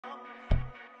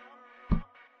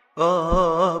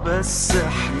بس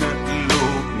احنا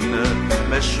قلوبنا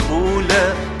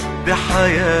مشغولة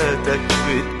بحياتك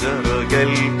بالدرجة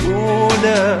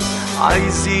الأولى،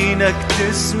 عايزينك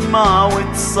تسمع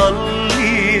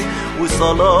وتصلي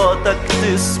وصلاتك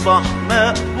تصبح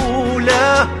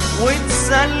مقبولة،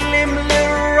 وتسلم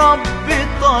للرب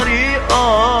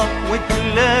طريقك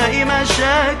وتلاقي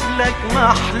مشاكلك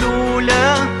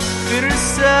محلولة، في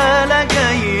رسالة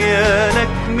جاية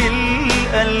لك من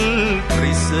القلب،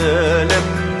 رسالة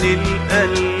من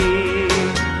القلب،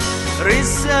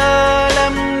 رسالة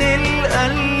من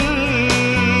القلب.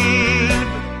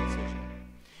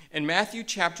 In Matthew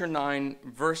chapter 9,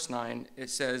 verse 9, it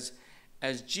says,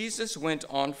 "As Jesus went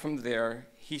on from there,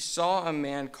 he saw a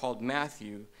man called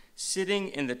Matthew sitting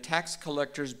in the tax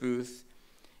collector's booth,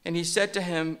 and he said to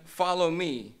him, 'Follow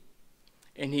me.'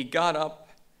 And he got up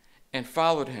and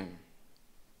followed him."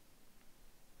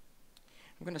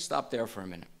 I'm going to stop there for a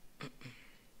minute.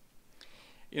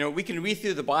 You know, we can read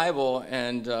through the Bible,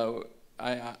 and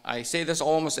I say this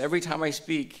almost every time I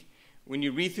speak. When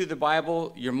you read through the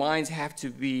Bible, your minds have to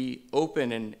be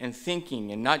open and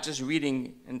thinking, and not just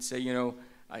reading and say, you know,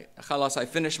 I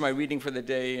finished my reading for the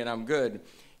day and I'm good.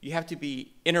 You have to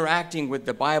be interacting with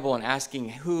the Bible and asking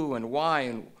who and why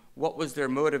and what was their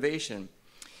motivation.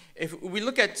 If we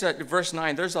look at verse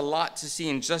 9, there's a lot to see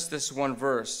in just this one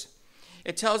verse.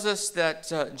 It tells us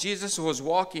that Jesus was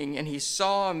walking and he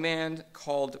saw a man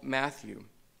called Matthew.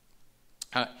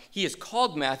 He is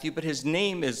called Matthew, but his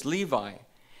name is Levi.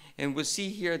 And we'll see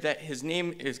here that his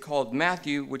name is called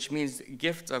Matthew, which means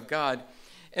gift of God.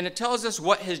 And it tells us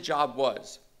what his job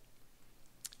was.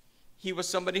 He was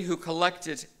somebody who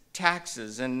collected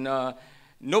taxes, and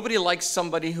nobody likes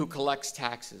somebody who collects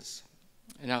taxes.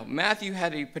 Now, Matthew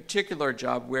had a particular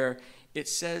job where it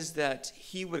says that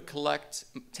he would collect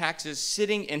taxes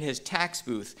sitting in his tax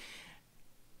booth.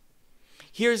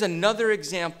 Here's another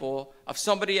example of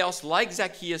somebody else like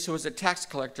Zacchaeus who was a tax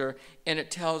collector, and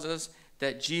it tells us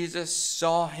that Jesus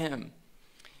saw him.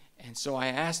 And so I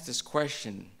asked this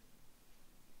question,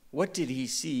 what did he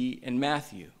see in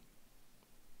Matthew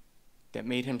that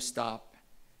made him stop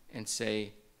and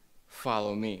say,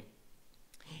 "Follow me"?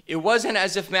 It wasn't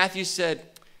as if Matthew said,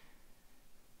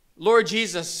 "Lord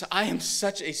Jesus, I am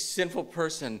such a sinful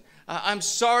person. I'm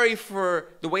sorry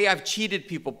for the way I've cheated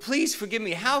people. Please forgive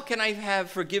me. How can I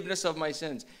have forgiveness of my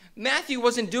sins?" Matthew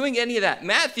wasn't doing any of that.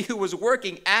 Matthew was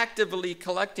working, actively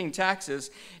collecting taxes,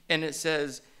 and it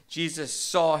says Jesus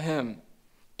saw him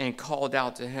and called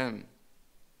out to him.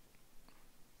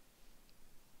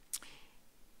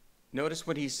 Notice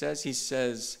what he says. He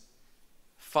says,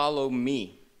 "Follow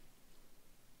me."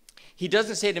 He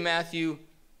doesn't say to Matthew,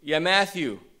 "Yeah,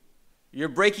 Matthew, you're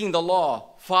breaking the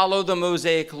law. Follow the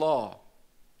Mosaic law."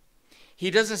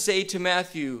 He doesn't say to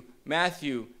Matthew,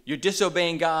 "Matthew, you're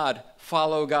disobeying God.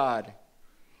 Follow God."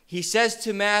 He says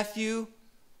to Matthew,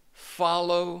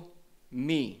 "Follow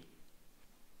me."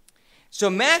 So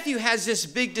Matthew has this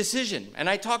big decision. And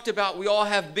I talked about we all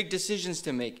have big decisions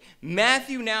to make.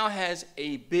 Matthew now has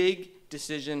a big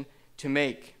decision to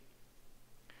make.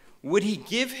 Would he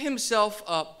give himself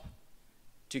up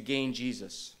to gain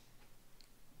Jesus?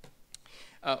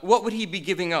 What would he be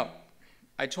giving up?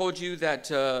 I told you that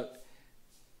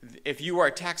if you were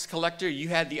a tax collector, you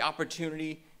had the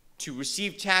opportunity to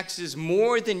receive taxes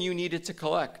more than you needed to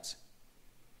collect.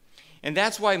 And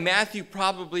that's why Matthew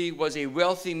probably was a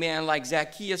wealthy man like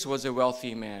Zacchaeus was a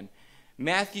wealthy man.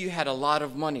 Matthew had a lot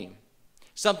of money,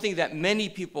 something that many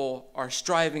people are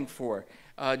striving for.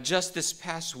 Just this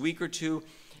past week or two,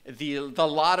 the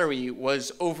lottery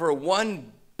was over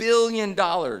 $1 billion.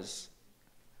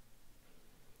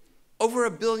 Over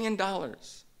 $1 billion.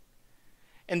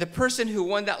 And the person who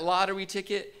won that lottery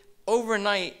ticket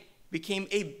overnight became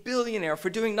a billionaire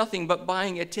for doing nothing but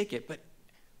buying a ticket. But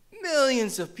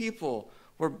millions of people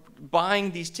were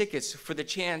buying these tickets for the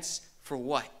chance for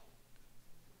what?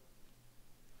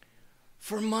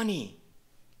 For money.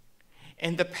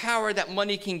 And the power that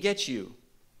money can get you.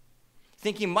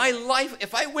 Thinking, my life,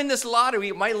 if I win this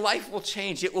lottery, my life will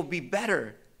change. It will be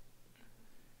better.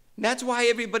 And that's why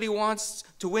everybody wants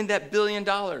to win that $1 billion.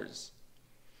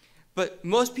 But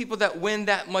most people that win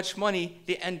that much money,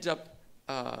 they end up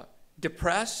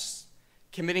depressed,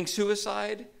 committing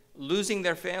suicide, losing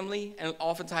their family, and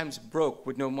oftentimes broke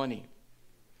with no money.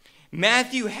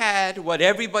 Matthew had what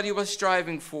everybody was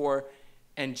striving for,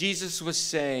 and Jesus was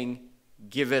saying,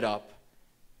 "Give it up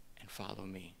and follow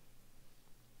me."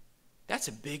 That's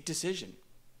a big decision.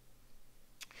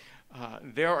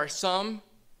 There are some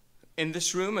in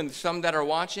this room and some that are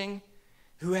watching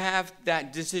who have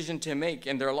that decision to make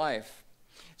in their life.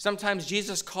 Sometimes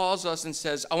Jesus calls us and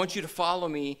says, I want you to follow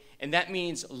me, and that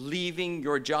means leaving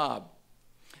your job.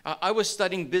 I was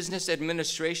studying business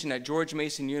administration at George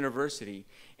Mason University,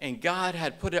 and God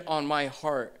had put it on my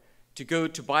heart to go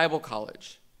to Bible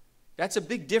college. That's a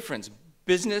big difference,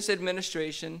 business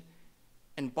administration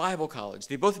and Bible college.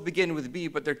 They both begin with B,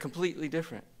 but they're completely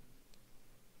different.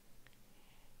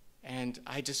 And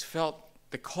I just felt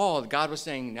the call. God was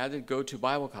saying, now to go to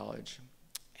Bible college.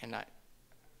 And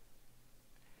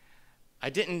I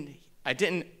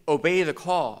didn't obey the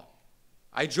call.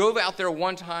 I drove out there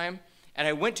one time, and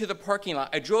I went to the parking lot.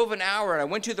 I drove an hour, and I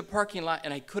went to the parking lot,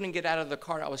 and I couldn't get out of the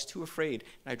car. I was too afraid,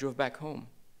 and I drove back home.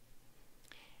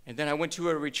 And then I went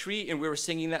to a retreat, and we were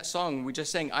singing that song. We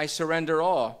just sang, I Surrender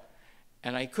All.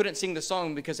 And I couldn't sing the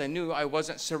song because I knew I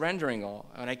wasn't surrendering all.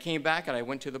 And I came back, and I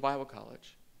went to the Bible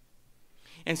college.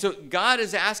 And so God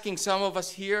is asking some of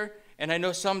us here, and I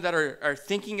know some that are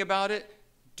thinking about it,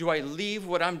 do I leave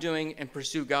what I'm doing and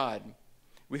pursue God?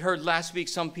 We heard last week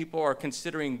some people are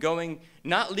considering going,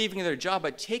 not leaving their job,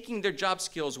 but taking their job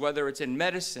skills, whether it's in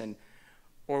medicine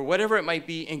or whatever it might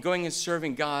be, and going and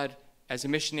serving God as a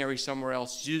missionary somewhere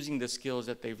else, using the skills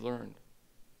that they've learned.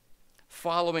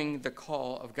 Following the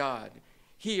call of God.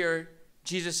 Here,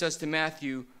 Jesus says to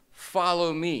Matthew,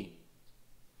 follow me.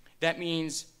 That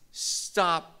means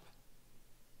stop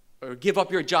or give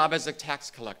up your job as a tax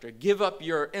collector. Give up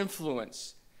your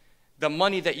influence, the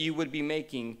money that you would be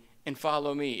making, and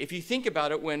follow me. If you think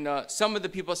about it, when some of the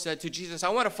people said to Jesus, I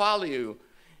want to follow you.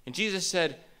 And Jesus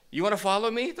said, you want to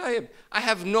follow me? I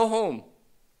have no home.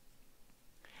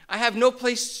 I have no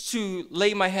place to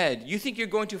lay my head. You think you're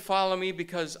going to follow me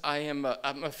because I'm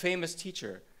a famous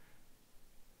teacher?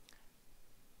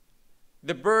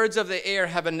 The birds of the air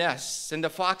have a nest, and the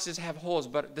foxes have holes,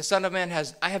 but the Son of Man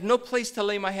I have no place to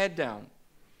lay my head down.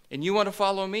 And you want to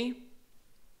follow me?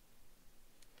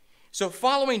 So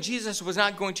following Jesus was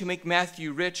not going to make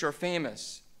Matthew rich or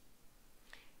famous.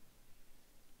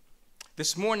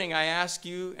 This morning I ask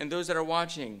you and those that are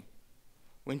watching,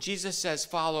 when Jesus says,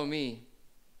 follow me,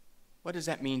 what does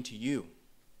that mean to you?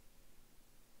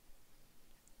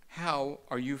 How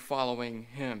are you following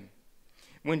him?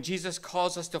 When Jesus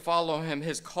calls us to follow him,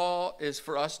 his call is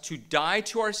for us to die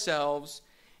to ourselves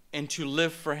and to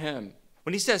live for him.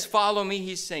 When he says, follow me,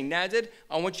 he's saying, Nader,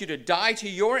 I want you to die to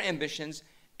your ambitions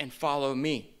and follow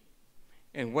me.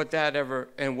 And what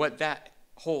that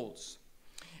holds.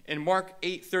 In Mark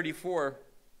 8:34,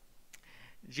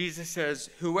 Jesus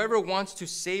says, whoever wants to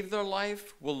save their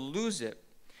life will lose it.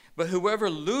 But whoever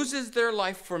loses their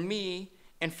life for me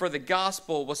and for the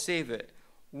gospel will save it.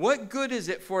 What good is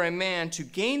it for a man to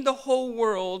gain the whole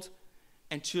world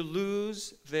and to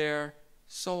lose their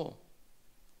soul?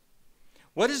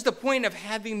 What is the point of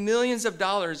having millions of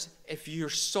dollars if your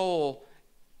soul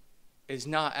is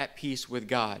not at peace with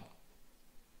God?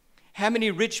 How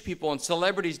many rich people and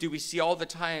celebrities do we see all the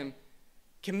time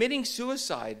committing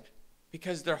suicide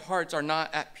because their hearts are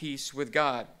not at peace with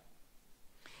God?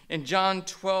 In John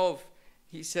 12,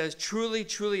 he says, truly,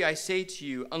 truly, I say to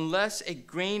you, unless a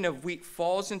grain of wheat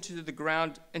falls into the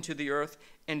ground, into the earth,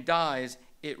 and dies,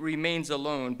 it remains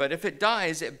alone. But if it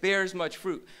dies, it bears much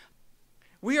fruit.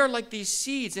 We are like these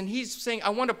seeds, and he's saying,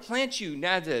 I want to plant you,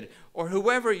 Nader, or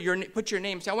whoever put your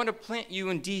name. Say, I want to plant you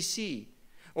in D.C.,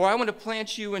 or I want to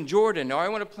plant you in Jordan, or I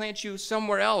want to plant you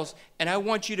somewhere else, and I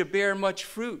want you to bear much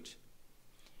fruit.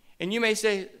 And you may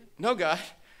say, no, God,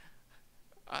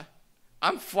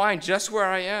 I'm fine just where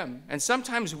I am. And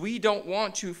sometimes we don't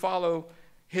want to follow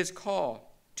his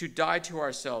call to die to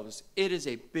ourselves. It is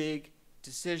a big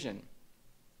decision.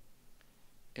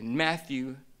 And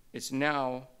Matthew is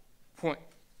now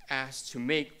asked to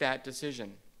make that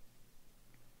decision.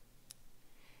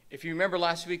 If you remember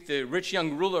last week, the rich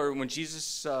young ruler, when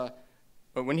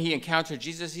he encountered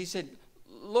Jesus, he said,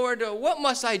 Lord, what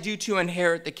must I do to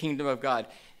inherit the kingdom of God?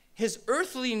 His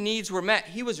earthly needs were met.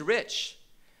 He was rich.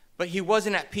 But he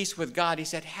wasn't at peace with God. He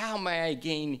said, how may I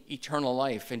gain eternal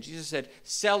life? And Jesus said,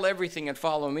 sell everything and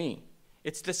follow me.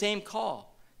 It's the same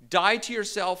call. Die to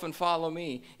yourself and follow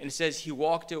me. And it says he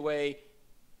walked away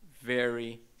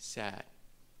very sad.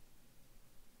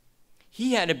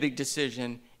 He had a big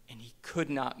decision, and he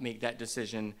could not make that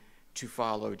decision to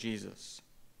follow Jesus.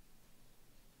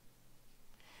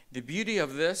 The beauty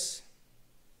of this,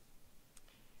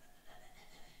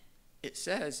 it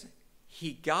says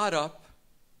he got up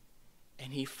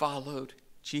and he followed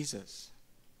Jesus.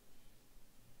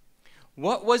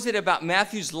 What was it about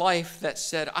Matthew's life that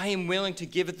said, I am willing to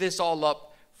give this all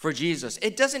up for Jesus?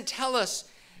 It doesn't tell us,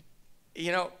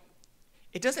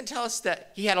 It doesn't tell us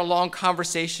that he had a long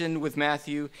conversation with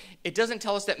Matthew. It doesn't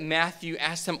tell us that Matthew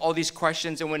asked him all these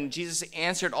questions, and when Jesus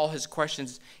answered all his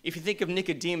questions, if you think of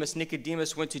Nicodemus,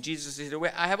 Nicodemus went to Jesus and said,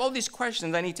 "Wait, I have all these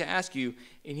questions I need to ask you,"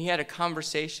 and he had a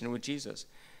conversation with Jesus.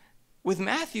 With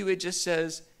Matthew, it just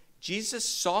says, Jesus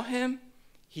saw him,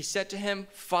 he said to him,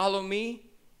 "Follow me,"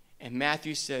 and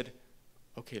Matthew said,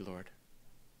 "Okay, Lord,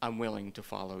 I'm willing to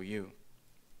follow you."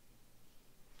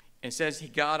 It says he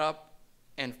got up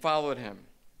and followed him.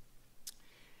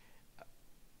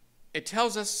 It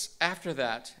tells us after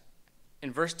that,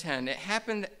 in verse 10, it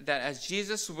happened that as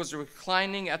Jesus was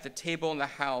reclining at the table in the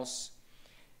house,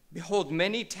 behold,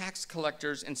 many tax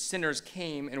collectors and sinners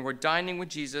came and were dining with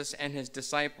Jesus and his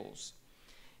disciples.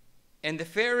 And the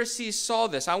Pharisees saw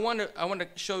this. I want to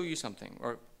show you something,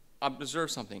 or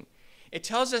observe something. It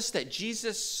tells us that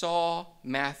Jesus saw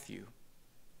Matthew.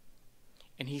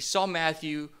 And he saw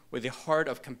Matthew with a heart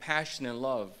of compassion and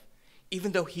love,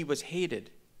 even though he was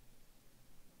hated.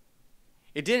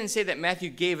 It didn't say that Matthew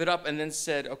gave it up and then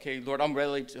said, "Okay, Lord, I'm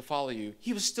ready to follow you."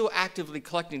 He was still actively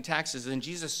collecting taxes, and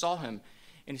Jesus saw him,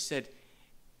 and he said,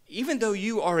 "Even though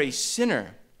you are a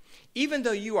sinner, even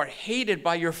though you are hated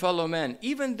by your fellow men,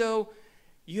 even though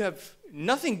you have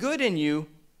nothing good in you,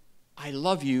 I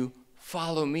love you,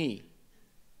 follow me."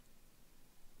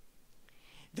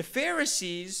 The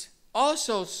Pharisees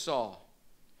also saw.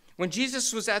 When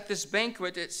Jesus was at this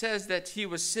banquet, it says that he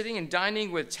was sitting and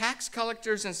dining with tax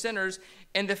collectors and sinners,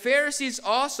 and the Pharisees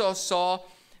also saw,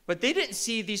 but they didn't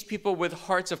see these people with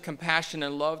hearts of compassion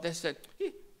and love. They said,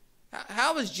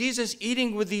 "How is Jesus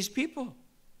eating with these people?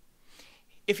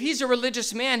 If he's a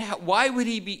religious man, why would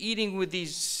he be eating with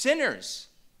these sinners?"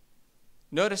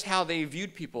 Notice how they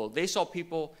viewed people. They saw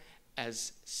people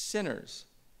as sinners.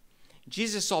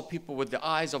 Jesus saw people with the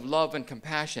eyes of love and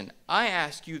compassion. I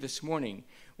ask you this morning,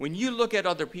 when you look at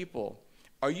other people,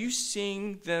 are you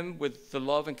seeing them with the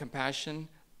love and compassion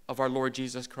of our Lord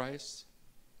Jesus Christ?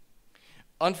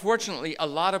 Unfortunately, a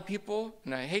lot of people,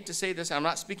 and I hate to say this, I'm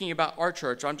not speaking about our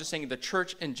church, I'm just saying the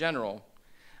church in general,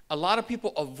 a lot of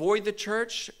people avoid the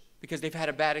church because they've had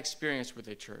a bad experience with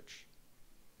the church.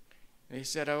 They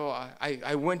said, "Oh,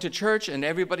 I went to church and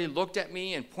everybody looked at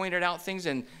me and pointed out things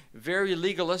and very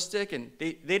legalistic, and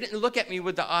they didn't look at me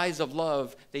with the eyes of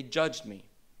love. They judged me.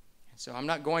 And so I'm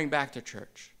not going back to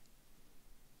church."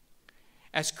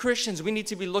 As Christians, we need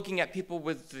to be looking at people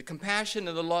with the compassion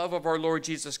and the love of our Lord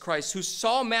Jesus Christ, who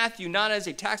saw Matthew not as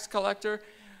a tax collector.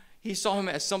 He saw him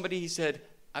as somebody, he said,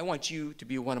 "I want you to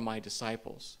be one of my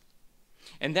disciples."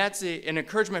 And that's an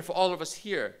encouragement for all of us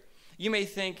here. You may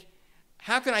think,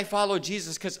 how can I follow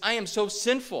Jesus because I am so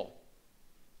sinful?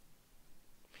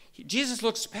 Jesus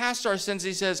looks past our sins.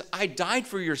 He says, "I died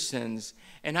for your sins,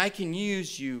 and I can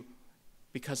use you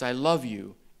because I love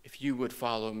you if you would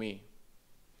follow me."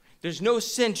 There's no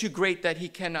sin too great that he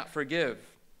cannot forgive.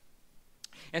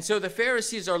 And so the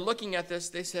Pharisees are looking at this.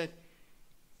 They said,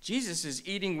 "Jesus is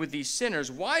eating with these sinners.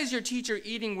 Why is your teacher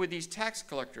eating with these tax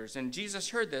collectors?" And Jesus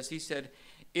heard this. He said,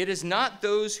 "It is not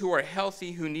those who are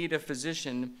healthy who need a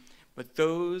physician, but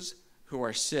those who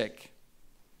are sick."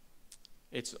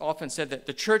 It's often said that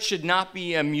the church should not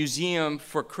be a museum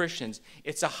for Christians.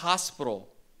 It's a hospital.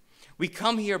 We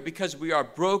come here because we are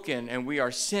broken and we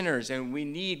are sinners and we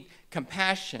need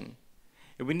compassion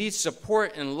and we need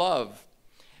support and love.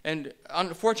 And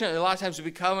unfortunately, a lot of times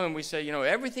we come and we say,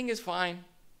 everything is fine.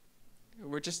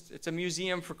 It's a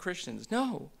museum for Christians.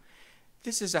 No.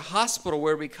 This is a hospital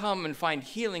where we come and find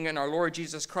healing in our Lord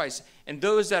Jesus Christ. And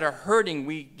those that are hurting,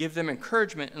 we give them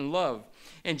encouragement and love.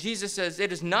 And Jesus says,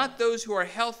 "It is not those who are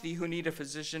healthy who need a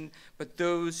physician, but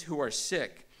those who are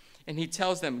sick." And he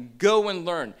tells them, "Go and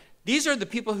learn." These are the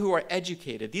people who are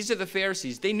educated. These are the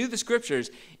Pharisees. They knew the scriptures.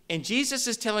 And Jesus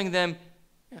is telling them,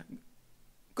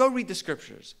 go read the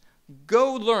scriptures.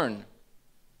 Go learn.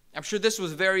 I'm sure this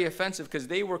was very offensive because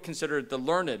they were considered the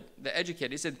learned, the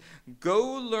educated. He said,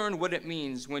 "Go learn what it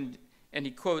means when," and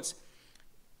he quotes,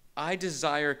 "I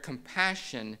desire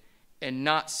compassion and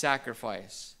not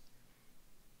sacrifice.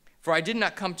 For I did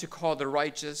not come to call the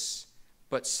righteous,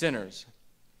 but sinners."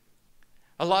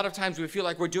 A lot of times we feel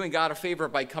like we're doing God a favor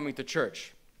by coming to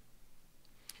church.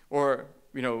 Or,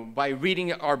 by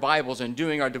reading our Bibles and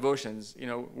doing our devotions.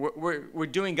 We're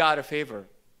doing God a favor.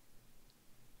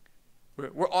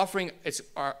 We're offering,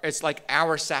 it's like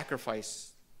our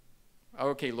sacrifice.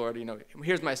 Okay, Lord,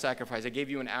 here's my sacrifice. I gave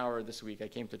you an hour this week. I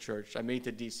came to church. I made it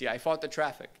to D.C. I fought the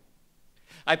traffic.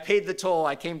 I paid the toll.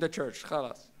 I came to church.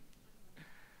 Khalas.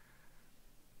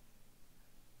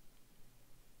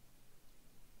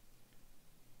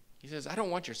 He says, "I don't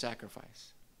want your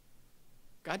sacrifice."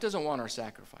 God doesn't want our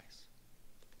sacrifice.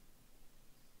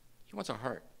 He wants our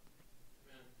heart.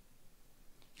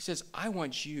 He says, I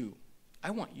want you. I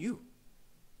want you.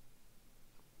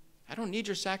 I don't need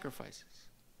your sacrifices.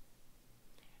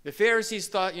 The Pharisees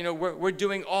thought, we're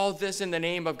doing all this in the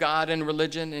name of God and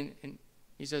religion. And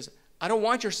he says, I don't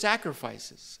want your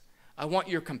sacrifices. I want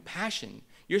your compassion.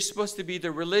 You're supposed to be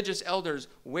the religious elders.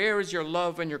 Where is your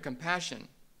love and your compassion?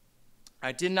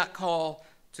 I did not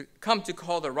come to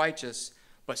call the righteous,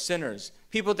 but sinners.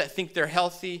 People that think they're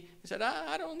healthy. He said,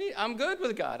 I'm good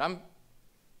with God.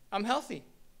 I'm healthy.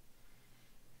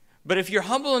 But if you're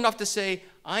humble enough to say,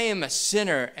 I am a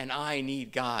sinner and I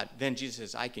need God, then Jesus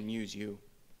says, I can use you.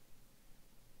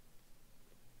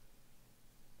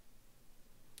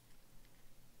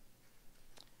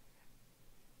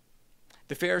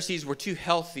 The Pharisees were too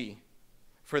healthy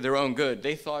for their own good.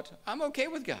 They thought, I'm okay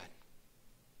with God.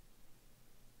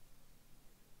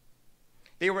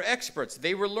 They were experts.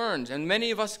 They were learned. And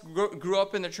many of us grew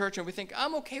up in the church and we think,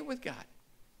 I'm okay with God.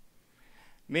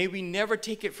 May we never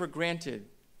take it for granted,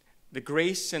 the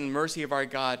grace and mercy of our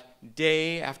God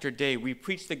day after day. We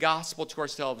preach the gospel to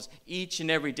ourselves each and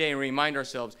every day and remind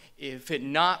ourselves, if it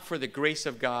not for the grace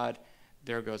of God,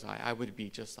 there goes I would be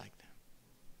just like them.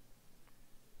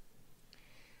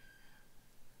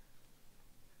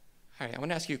 All right, I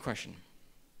want to ask you a question.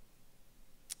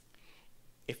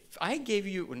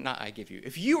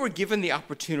 If you were given the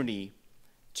opportunity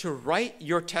to write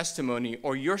your testimony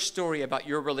or your story about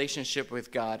your relationship with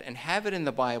God and have it in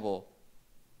the Bible,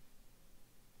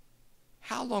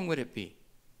 how long would it be?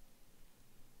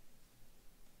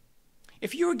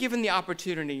 If you were given the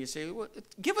opportunity, you say, well,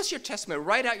 give us your testimony,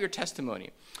 write out your testimony.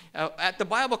 At the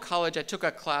Bible college, I took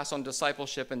a class on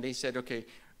discipleship, and they said, okay,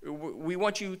 we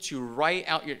want you to write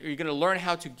out, you're going to learn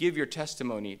how to give your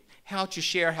testimony, how to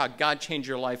share how God changed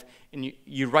your life, and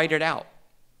you write it out.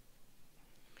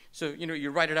 So, you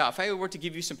write it out. If I were to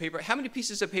give you some paper, how many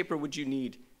pieces of paper would you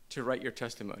need to write your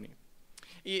testimony?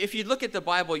 If you look at the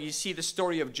Bible, you see the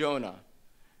story of Jonah.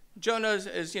 Jonah is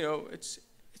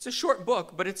it's a short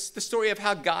book, but it's the story of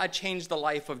how God changed the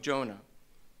life of Jonah.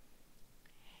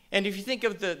 And if you think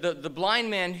of the blind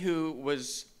man who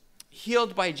was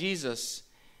healed by Jesus,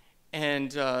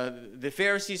 and the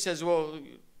Pharisee says, well,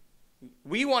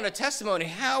 we want a testimony.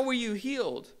 How were you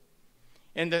healed?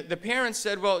 And the parents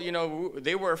said, well,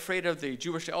 they were afraid of the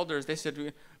Jewish elders. They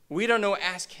said, we don't know,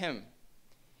 ask him.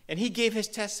 And he gave his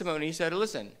testimony. He said,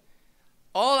 listen,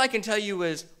 all I can tell you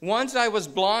is once I was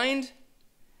blind,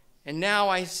 and now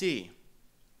I see.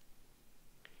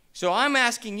 So I'm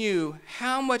asking you,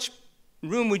 how much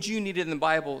room would you need in the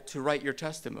Bible to write your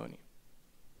testimony?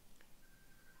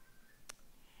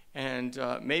 And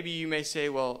maybe you may say,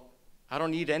 well, I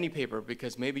don't need any paper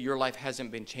because maybe your life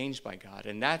hasn't been changed by God.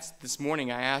 And that's this morning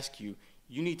I ask you,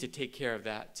 you need to take care of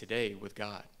that today with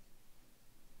God.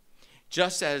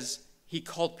 Just as he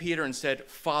called Peter and said,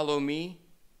 follow me,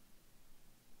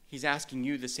 he's asking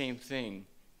you the same thing,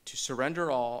 to surrender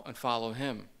all and follow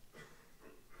him.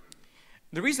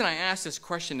 The reason I ask this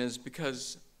question is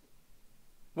because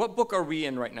what book are we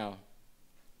in right now?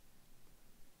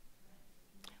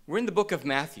 We're in the book of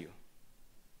Matthew.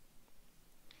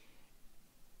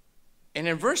 And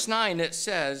in verse 9 it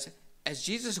says, as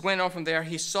Jesus went on from there,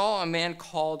 he saw a man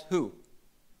called who?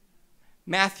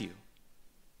 Matthew.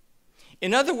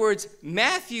 In other words,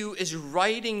 Matthew is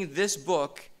writing this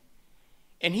book,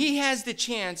 and he has the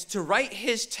chance to write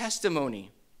his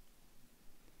testimony.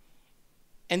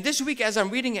 And this week as I'm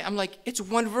reading it, I'm like, it's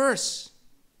one verse.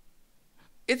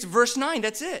 It's verse 9,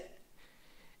 that's it.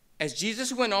 As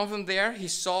Jesus went on from there, he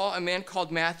saw a man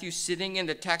called Matthew sitting in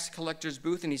the tax collector's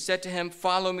booth, and he said to him,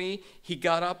 follow me. He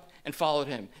got up and followed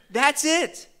him. That's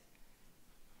it.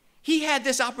 He had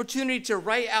this opportunity to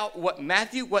write out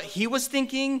what he was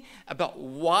thinking about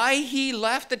why he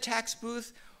left the tax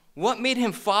booth, what made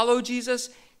him follow Jesus.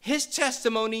 His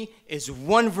testimony is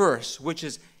one verse, which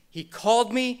is, he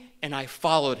called me and I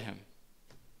followed him.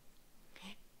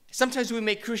 Sometimes we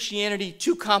make Christianity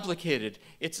too complicated.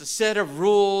 It's a set of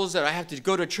rules that I have to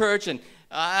go to church, and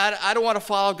I don't want to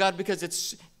follow God because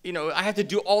it's, I have to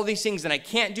do all these things and I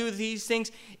can't do these things.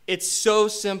 It's so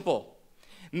simple.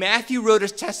 Matthew wrote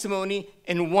his testimony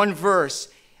in one verse.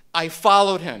 I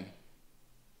followed him.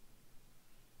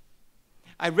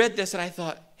 I read this and I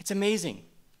thought, it's amazing.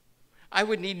 I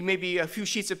would need maybe a few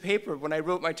sheets of paper when I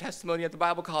wrote my testimony at the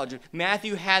Bible college.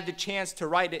 Matthew had the chance to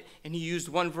write it, and he used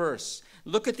one verse.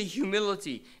 Look at the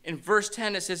humility. In verse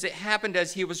 10, it says, it happened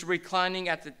as he was reclining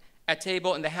at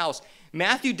table in the house.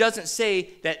 Matthew doesn't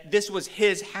say that this was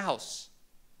his house.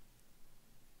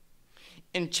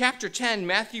 In chapter 10,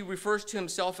 Matthew refers to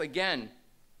himself again.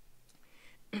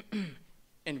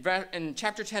 In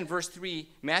chapter 10, verse 3,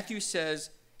 Matthew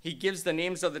says, he gives the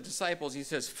names of the disciples. He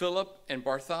says Philip and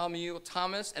Bartholomew,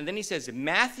 Thomas, and then he says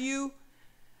Matthew,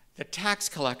 the tax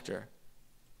collector.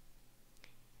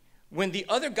 When the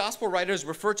other gospel writers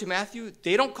refer to Matthew,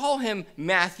 they don't call him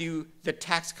Matthew, the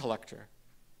tax collector.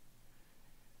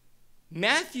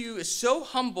 Matthew is so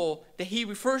humble that he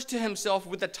refers to himself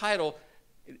with the title,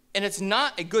 and it's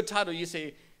not a good title. You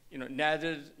say,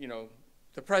 Nader,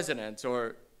 the president,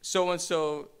 or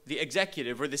so-and-so, the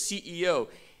executive, or the CEO.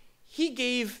 He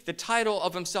gave the title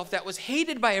of himself that was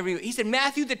hated by everyone. He said,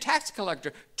 Matthew, the tax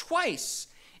collector, twice.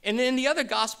 And in the other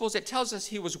Gospels, it tells us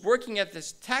he was working at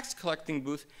this tax collecting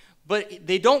booth, but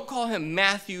they don't call him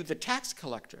Matthew, the tax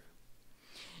collector.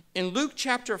 In Luke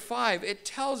chapter 5, it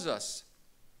tells us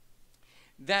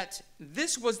that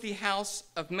this was the house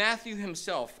of Matthew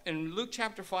himself. In Luke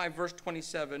chapter 5, verse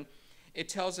 27, it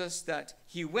tells us that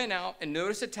he went out and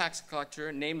noticed a tax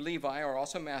collector named Levi, or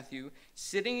also Matthew,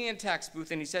 sitting in a tax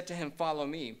booth, and he said to him, "Follow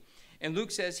me." And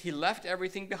Luke says he left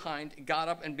everything behind, got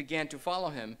up, and began to follow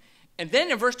him. And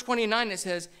then in verse 29, it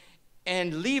says,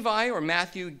 and Levi, or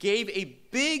Matthew, gave a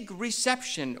big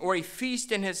reception, or a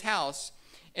feast in his house,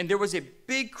 and there was a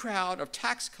big crowd of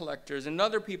tax collectors and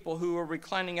other people who were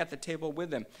reclining at the table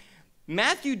with him.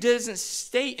 Matthew doesn't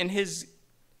state in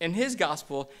his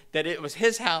gospel that it was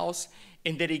his house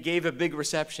and that he gave a big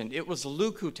reception. It was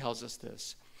Luke who tells us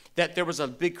this, that there was a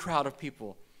big crowd of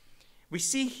people. We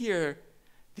see here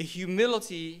the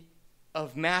humility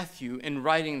of Matthew in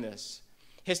writing this.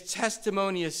 His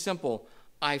testimony is simple.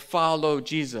 I follow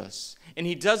Jesus. And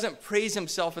he doesn't praise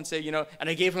himself and say, and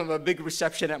I gave him a big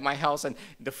reception at my house, and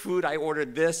the food, I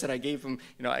ordered this, and I gave him,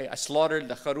 I slaughtered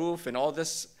the kharoof and all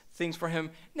this things for him.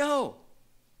 No.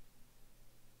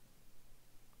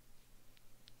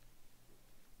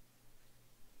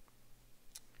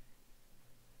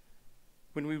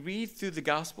 When we read through the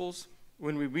Gospels,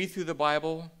 when we read through the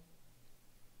Bible,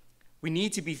 we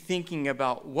need to be thinking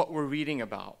about what we're reading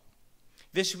about.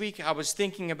 This week, I was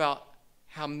thinking about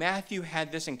how Matthew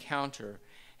had this encounter,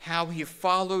 how he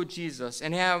followed Jesus,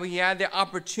 and how he had the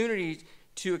opportunity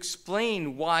to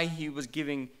explain why he was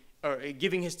giving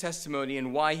his testimony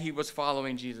and why he was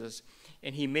following Jesus.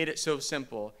 And he made it so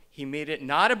simple. He made it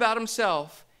not about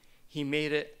himself, he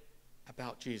made it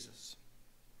about Jesus.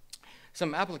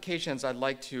 Some applications I'd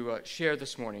like to share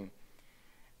this morning.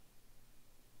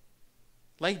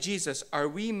 Like Jesus, are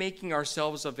we making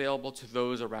ourselves available to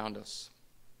those around us?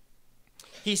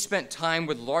 He spent time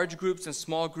with large groups and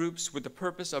small groups with the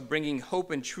purpose of bringing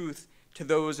hope and truth to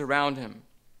those around him.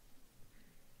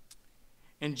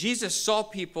 And Jesus saw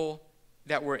people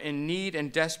that were in need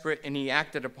and desperate, and he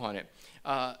acted upon it.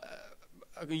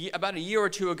 About a year or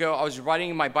two ago, I was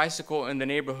riding my bicycle in the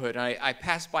neighborhood, and I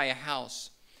passed by a house,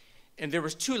 and there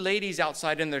was two ladies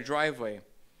outside in their driveway.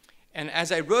 And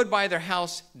as I rode by their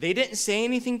house, they didn't say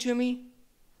anything to me.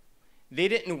 They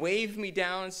didn't wave me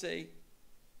down and say,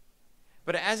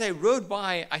 but as I rode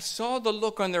by, I saw the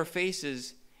look on their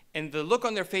faces, and the look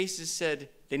on their faces said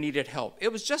they needed help.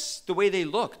 It was just the way they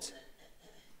looked.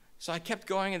 So I kept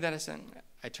going, and then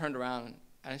I turned around,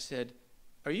 and I said,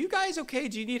 are you guys okay?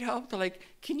 Do you need help? They're like,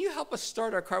 can you help us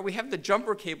start our car? We have the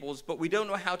jumper cables, but we don't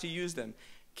know how to use them.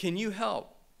 Can you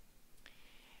help?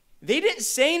 They didn't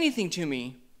say anything to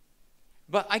me,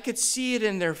 but I could see it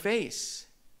in their face.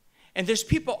 And there's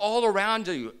people all around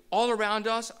you, all around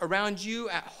us, around you,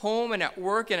 at home and at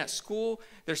work and at school.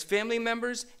 There's family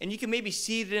members, and you can maybe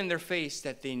see it in their face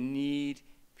that they need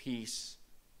peace.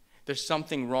 There's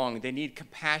something wrong. They need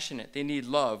compassionate. They need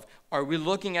love. Are we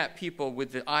looking at people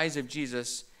with the eyes of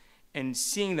Jesus and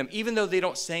seeing them, even though they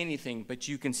don't say anything, but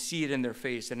you can see it in their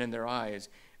face and in their eyes?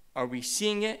 Are we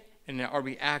seeing it, and are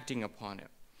we acting upon it?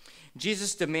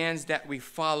 Jesus demands that we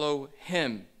follow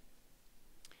him.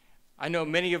 I know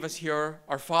many of us here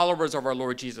are followers of our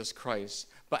Lord Jesus Christ,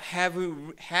 but have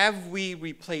we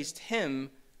replaced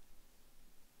him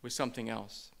with something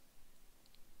else?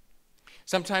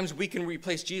 Sometimes we can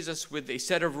replace Jesus with a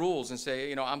set of rules and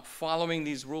say, I'm following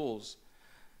these rules.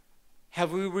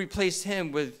 Have we replaced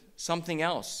him with something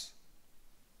else?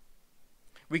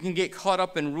 We can get caught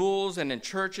up in rules and in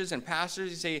churches and pastors.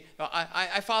 You say,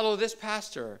 I follow this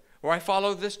pastor, or I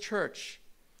follow this church,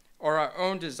 or our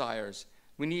own desires.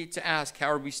 We need to ask, how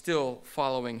are we still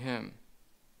following him?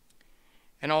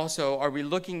 And also, are we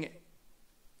looking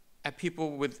at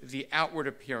people with the outward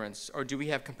appearance, or do we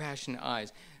have compassionate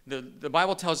eyes? The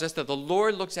Bible tells us that the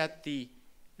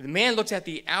man looks at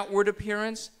the outward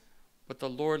appearance, but the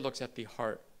Lord looks at the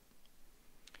heart.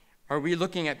 Are we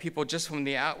looking at people just from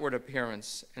the outward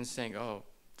appearance and saying, oh,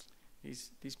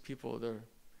 these people,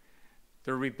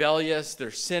 they're rebellious,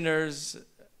 they're sinners,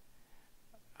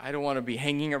 I don't want to be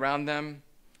hanging around them?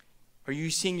 Are you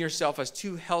seeing yourself as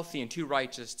too healthy and too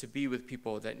righteous to be with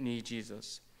people that need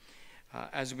Jesus?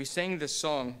 As we sang this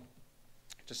song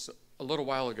just a little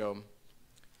while ago,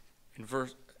 in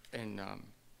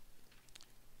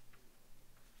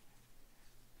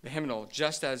the hymnal,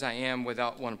 "Just as I am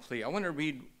without one plea," I want to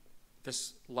read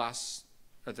this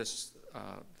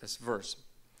this verse.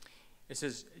 It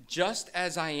says, "Just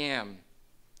as I am,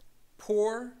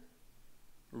 poor,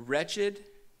 wretched,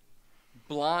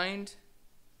 blind,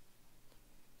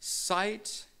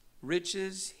 sight,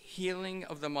 riches, healing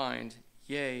of the mind,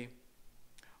 yea,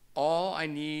 all I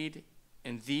need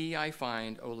in thee I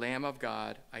find, O Lamb of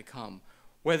God, I come."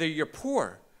 Whether you're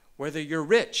poor, whether you're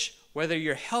rich, whether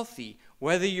you're healthy,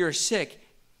 whether you're sick,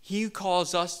 he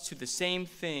calls us to the same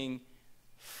thing: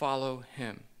 follow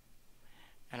him.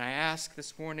 And I ask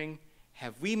this morning,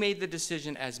 have we made the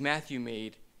decision as Matthew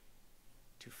made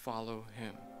to follow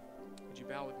him? Would you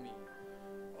bow with me?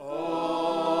 Oh.